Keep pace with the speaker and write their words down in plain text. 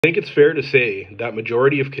I think it's fair to say that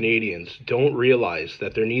majority of Canadians don't realize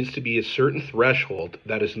that there needs to be a certain threshold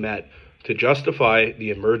that is met to justify the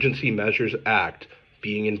Emergency Measures Act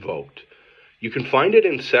being invoked. You can find it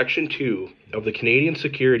in Section 2 of the Canadian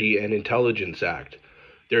Security and Intelligence Act.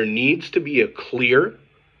 There needs to be a clear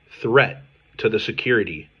threat to the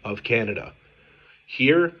security of Canada.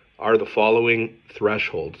 Here are the following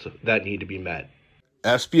thresholds that need to be met.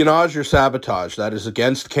 Espionage or sabotage that is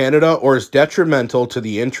against Canada or is detrimental to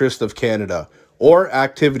the interest of Canada, or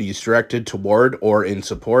activities directed toward or in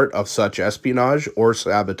support of such espionage or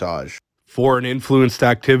sabotage. Foreign influenced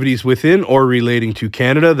activities within or relating to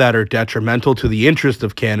Canada that are detrimental to the interest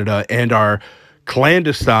of Canada and are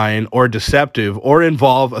clandestine or deceptive or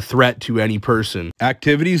involve a threat to any person.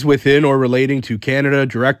 Activities within or relating to Canada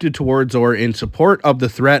directed towards or in support of the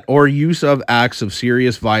threat or use of acts of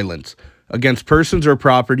serious violence against persons or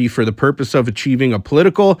property for the purpose of achieving a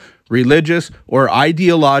political, religious, or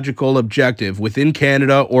ideological objective within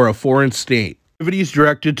Canada or a foreign state. Activities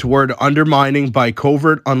directed toward undermining by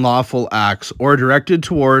covert unlawful acts or directed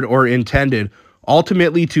toward or intended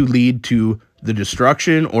ultimately to lead to the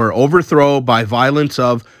destruction or overthrow by violence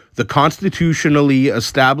of the constitutionally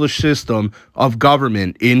established system of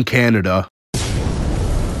government in Canada.